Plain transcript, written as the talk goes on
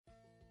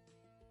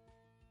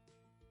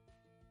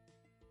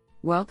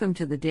Welcome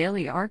to the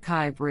Daily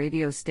Archive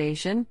radio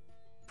station,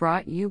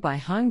 brought you by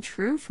Hung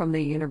Tru from the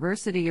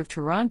University of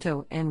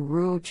Toronto and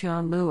Ruo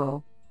Chan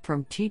Luo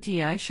from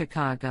TTI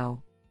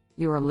Chicago.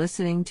 You are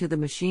listening to the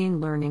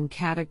Machine Learning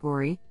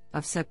category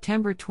of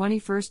September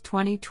 21,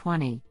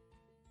 2020.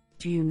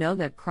 Do you know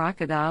that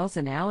crocodiles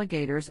and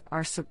alligators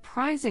are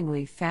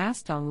surprisingly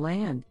fast on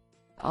land?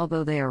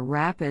 Although they are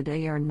rapid,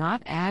 they are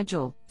not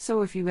agile,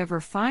 so if you ever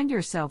find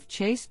yourself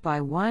chased by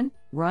one,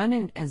 run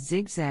in a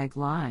zigzag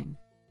line.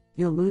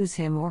 You'll lose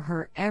him or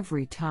her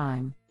every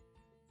time.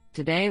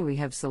 Today we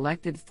have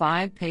selected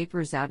 5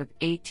 papers out of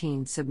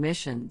 18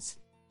 submissions.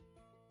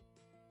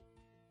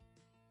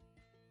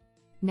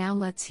 Now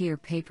let's hear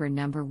paper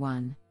number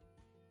 1.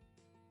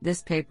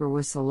 This paper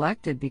was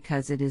selected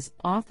because it is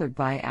authored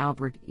by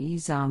Albert E.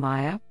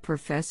 Zamia,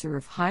 Professor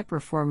of High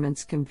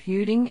Performance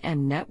Computing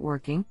and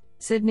Networking,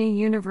 Sydney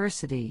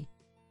University.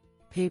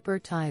 Paper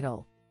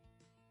title: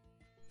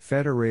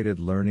 Federated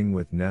Learning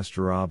with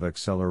Nesterov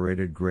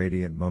Accelerated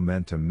Gradient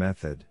Momentum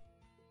Method.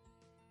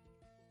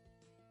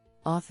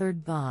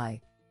 Authored by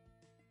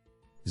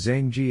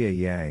Zhengjie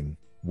Yang,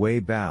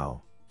 Wei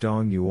Bao,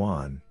 Dong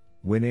Yuan,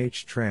 Win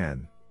H.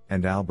 Tran,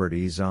 and Albert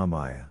E.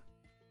 Zamia.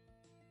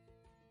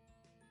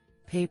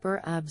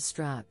 Paper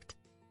abstract: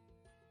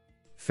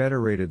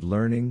 Federated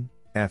Learning,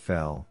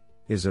 FL,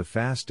 is a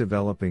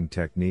fast-developing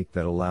technique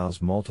that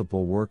allows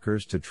multiple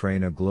workers to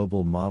train a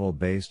global model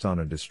based on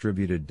a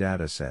distributed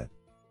dataset.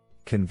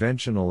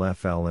 Conventional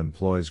FL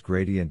employs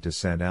gradient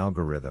descent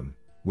algorithm,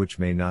 which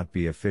may not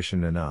be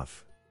efficient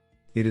enough.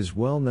 It is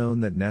well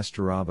known that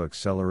Nesterov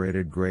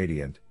Accelerated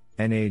Gradient,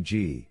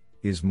 NAG,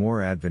 is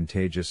more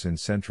advantageous in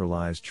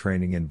centralized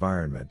training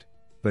environment,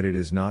 but it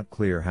is not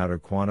clear how to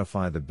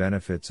quantify the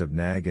benefits of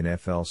NAG in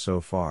FL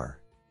so far.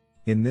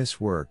 In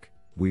this work,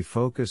 we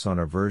focus on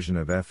a version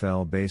of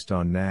FL based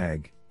on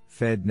NAG,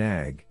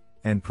 FedNAG,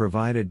 and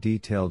provide a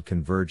detailed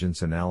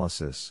convergence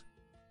analysis.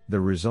 The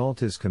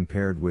result is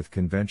compared with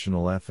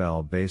conventional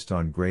FL based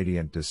on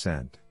gradient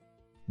descent.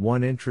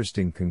 One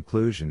interesting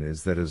conclusion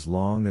is that as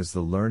long as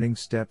the learning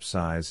step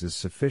size is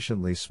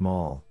sufficiently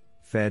small,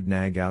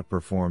 FedNAG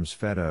outperforms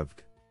FedOVG.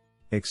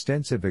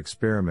 Extensive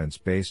experiments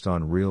based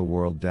on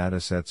real-world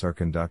datasets are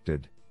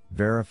conducted,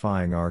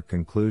 verifying our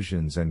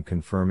conclusions and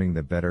confirming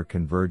the better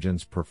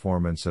convergence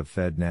performance of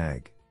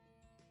FedNAG.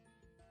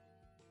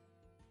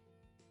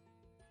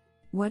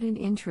 What an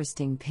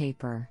interesting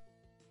paper.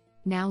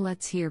 Now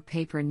let's hear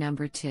paper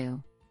number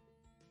 2.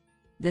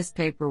 This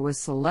paper was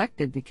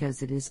selected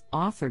because it is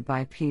authored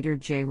by Peter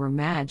J.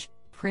 Ramage,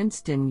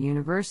 Princeton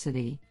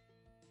University.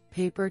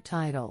 Paper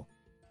title: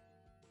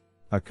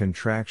 A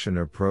Contraction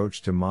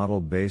Approach to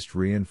Model-Based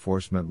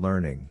Reinforcement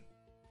Learning.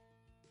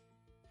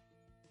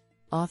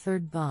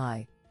 Authored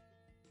by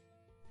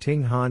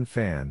Ting-Han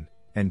Fan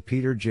and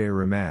Peter J.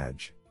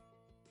 Ramage.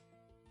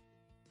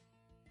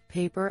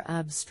 Paper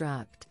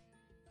abstract: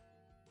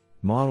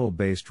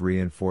 Model-based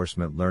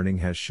reinforcement learning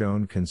has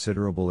shown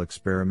considerable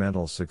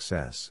experimental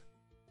success.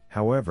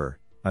 However,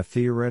 a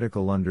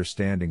theoretical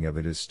understanding of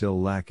it is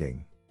still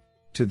lacking.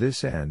 To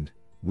this end,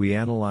 we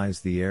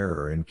analyze the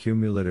error and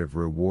cumulative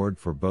reward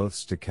for both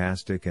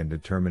stochastic and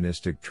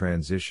deterministic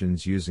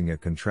transitions using a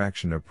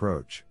contraction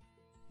approach.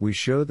 We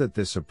show that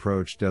this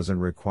approach doesn't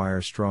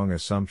require strong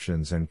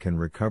assumptions and can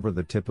recover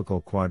the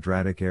typical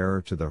quadratic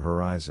error to the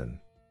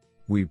horizon.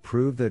 We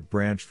prove that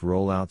branched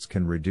rollouts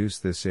can reduce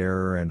this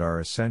error and are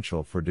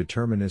essential for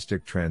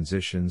deterministic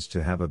transitions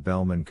to have a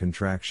Bellman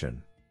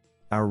contraction.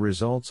 Our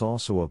results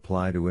also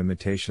apply to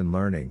imitation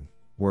learning,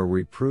 where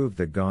we prove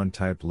that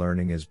GAN-type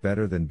learning is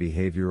better than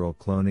behavioral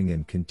cloning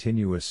in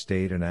continuous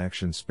state and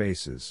action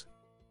spaces.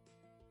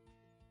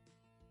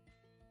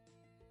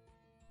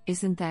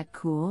 Isn't that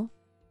cool?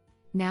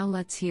 Now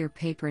let's hear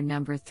paper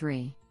number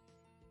 3.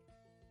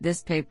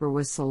 This paper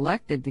was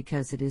selected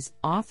because it is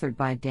authored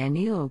by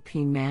Danilo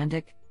P.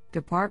 Mandic,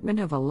 Department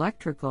of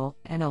Electrical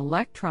and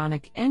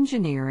Electronic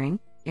Engineering,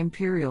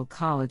 Imperial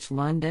College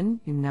London,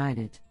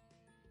 United.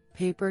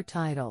 Paper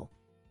title: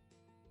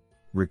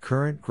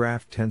 Recurrent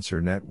Graph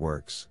Tensor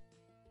Networks.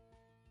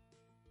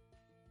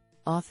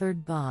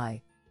 Authored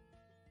by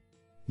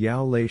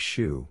Yaolei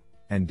Xu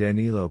and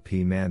Danilo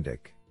P.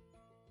 Mandic.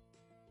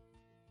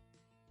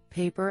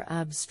 Paper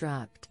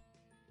abstract: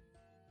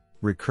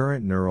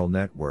 Recurrent neural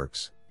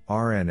networks,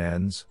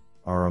 RNNs,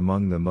 are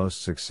among the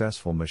most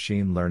successful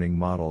machine learning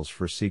models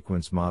for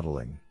sequence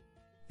modeling.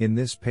 In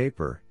this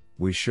paper,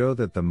 we show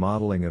that the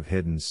modeling of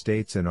hidden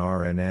states in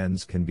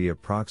RNNs can be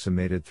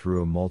approximated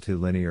through a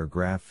multilinear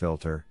graph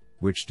filter,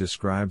 which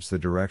describes the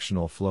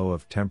directional flow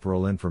of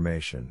temporal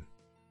information.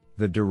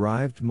 The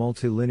derived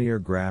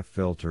multilinear graph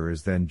filter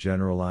is then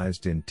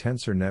generalized in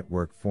tensor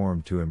network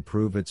form to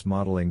improve its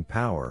modeling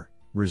power,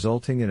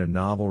 resulting in a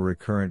novel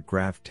recurrent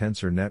graph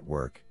tensor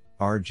network,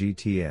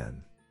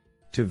 RGTN.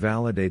 To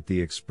validate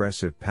the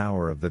expressive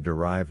power of the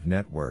derived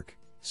network,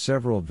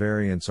 several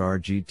variance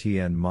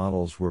RGTN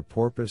models were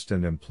porpoised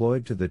and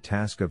employed to the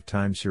task of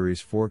time series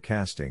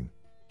forecasting,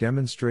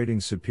 demonstrating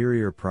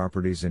superior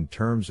properties in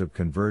terms of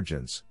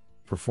convergence,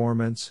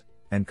 performance,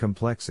 and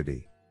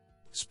complexity.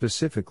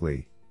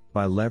 Specifically,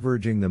 By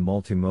leveraging the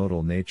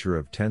multimodal nature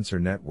of tensor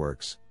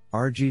networks,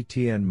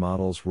 RGTN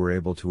models were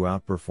able to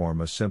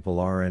outperform a simple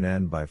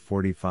RNN by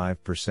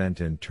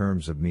 45% in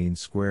terms of mean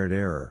squared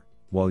error,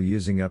 while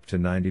using up to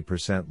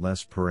 90%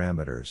 less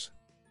parameters.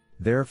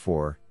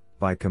 Therefore,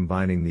 by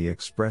combining the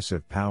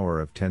expressive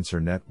power of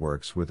tensor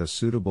networks with a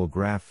suitable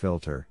graph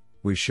filter,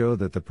 we show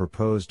that the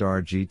proposed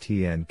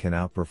RGTN can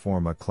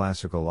outperform a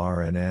classical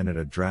RNN at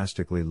a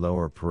drastically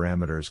lower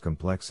parameters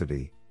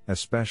complexity,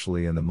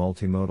 especially in the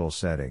multimodal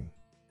setting.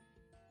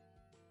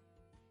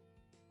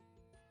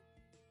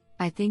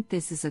 I think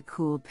this is a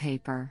cool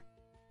paper.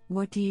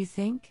 What do you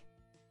think?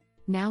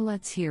 Now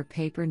let's hear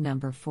paper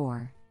number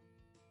 4.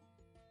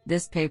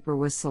 This paper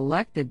was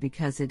selected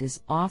because it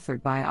is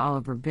authored by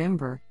Oliver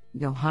Bimber,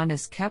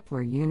 Johannes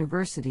Kepler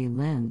University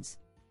Linz.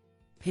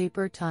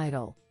 Paper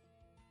title: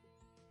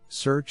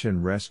 Search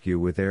and Rescue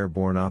with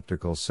Airborne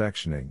Optical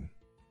Sectioning.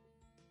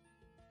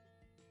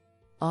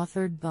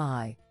 Authored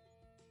by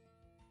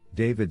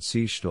David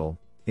Seichtel,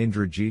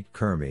 Indrajit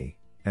Kurmi,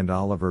 and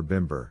Oliver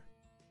Bimber.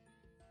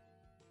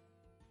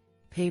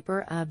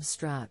 Paper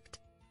abstract: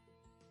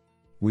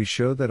 We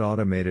show that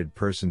automated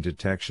person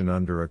detection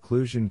under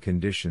occlusion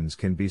conditions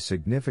can be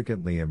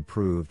significantly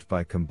improved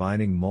by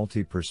combining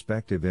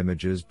multi-perspective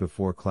images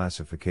before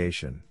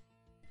classification.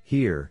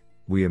 Here,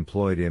 we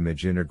employed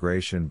image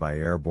integration by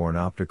airborne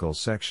optical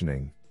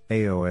sectioning,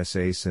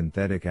 AOSA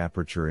synthetic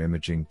aperture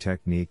imaging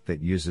technique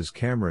that uses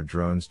camera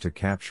drones to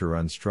capture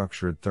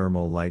unstructured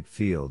thermal light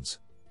fields,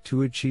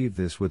 to achieve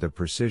this with a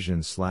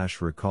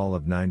precision/recall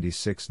of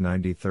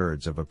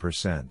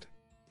 96/93%.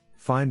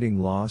 Finding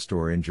lost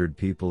or injured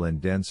people in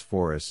dense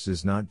forests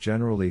is not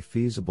generally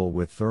feasible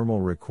with thermal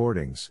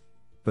recordings,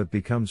 but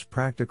becomes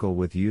practical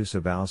with use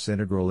of AOS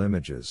integral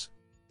images.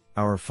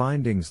 Our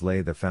findings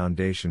lay the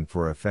foundation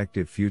for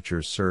effective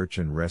future search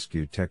and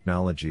rescue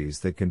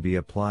technologies that can be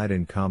applied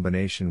in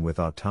combination with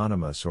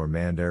autonomous or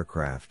manned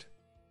aircraft.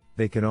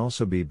 They can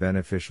also be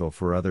beneficial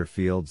for other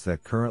fields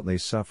that currently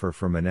suffer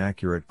from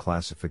inaccurate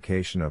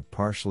classification of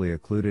partially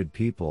occluded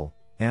people,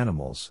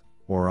 animals,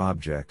 or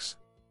objects.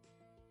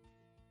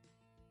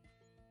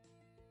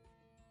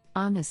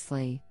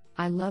 Honestly,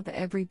 I love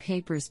every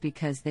papers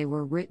because they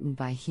were written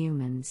by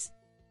humans.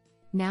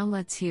 Now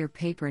let's hear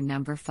paper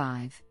number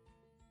 5.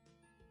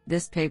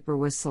 This paper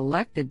was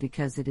selected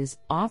because it is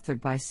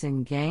authored by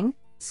Xin Gang,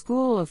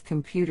 School of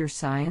Computer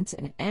Science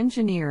and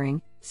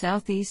Engineering,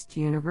 Southeast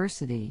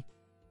University.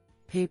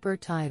 Paper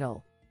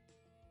title: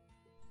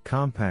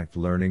 Compact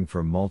Learning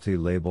for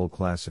Multi-Label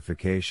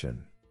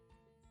Classification.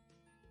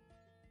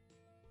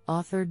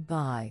 Authored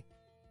by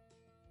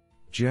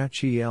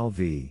Jiaqi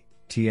Lv,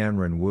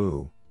 Tianren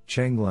Wu,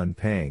 Chenglun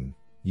Peng,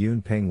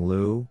 Yunpeng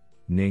Liu,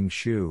 Ning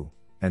Xu,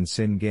 and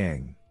Xin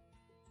Gang.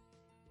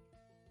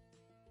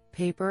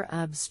 Paper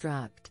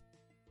abstract: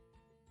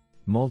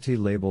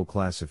 Multi-label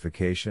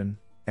classification,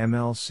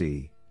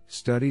 MLC,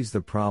 studies the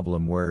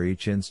problem where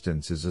each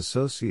instance is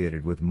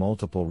associated with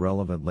multiple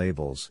relevant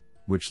labels,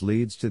 which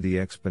leads to the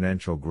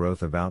exponential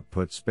growth of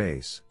output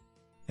space.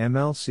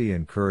 MLC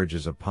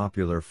encourages a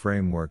popular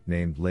framework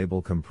named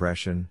label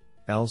compression,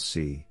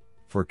 LC,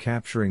 for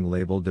capturing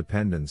label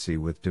dependency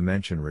with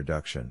dimension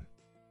reduction.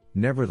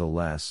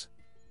 Nevertheless,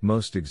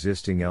 most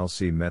existing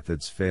LC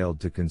methods failed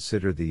to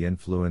consider the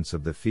influence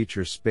of the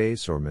feature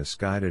space or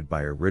misguided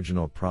by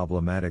original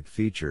problematic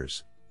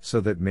features, so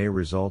that may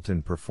result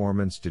in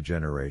performance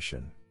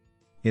degeneration.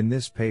 In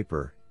this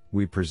paper,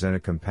 we present a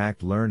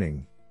compact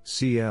learning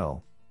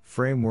 (CL)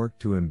 framework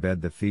to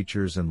embed the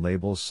features and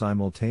labels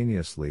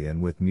simultaneously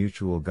and with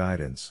mutual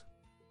guidance.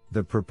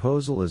 The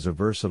proposal is a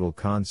versatile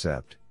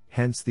concept,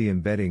 hence the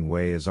embedding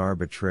way is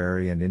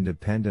arbitrary and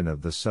independent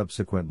of the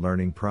subsequent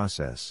learning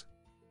process.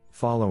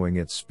 Following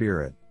its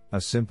spirit,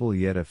 a simple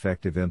yet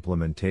effective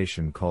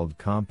implementation called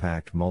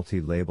Compact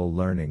Multi-Label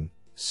Learning,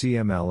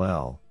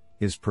 CMLL,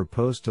 is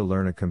proposed to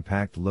learn a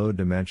compact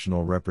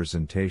low-dimensional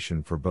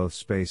representation for both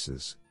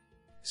spaces.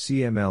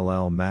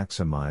 CMLL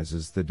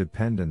maximizes the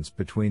dependence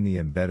between the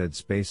embedded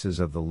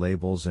spaces of the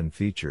labels and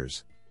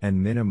features,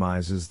 and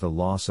minimizes the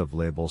loss of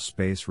label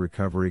space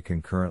recovery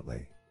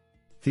concurrently.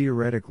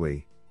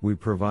 Theoretically, we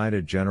provide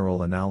a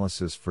general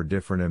analysis for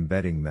different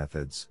embedding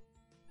methods.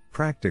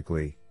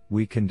 Practically,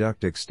 we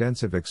conduct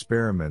extensive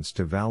experiments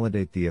to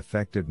validate the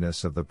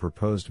effectiveness of the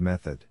proposed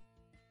method.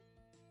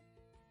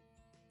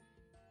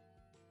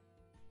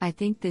 I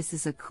think this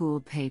is a cool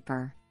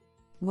paper.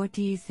 What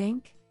do you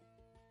think?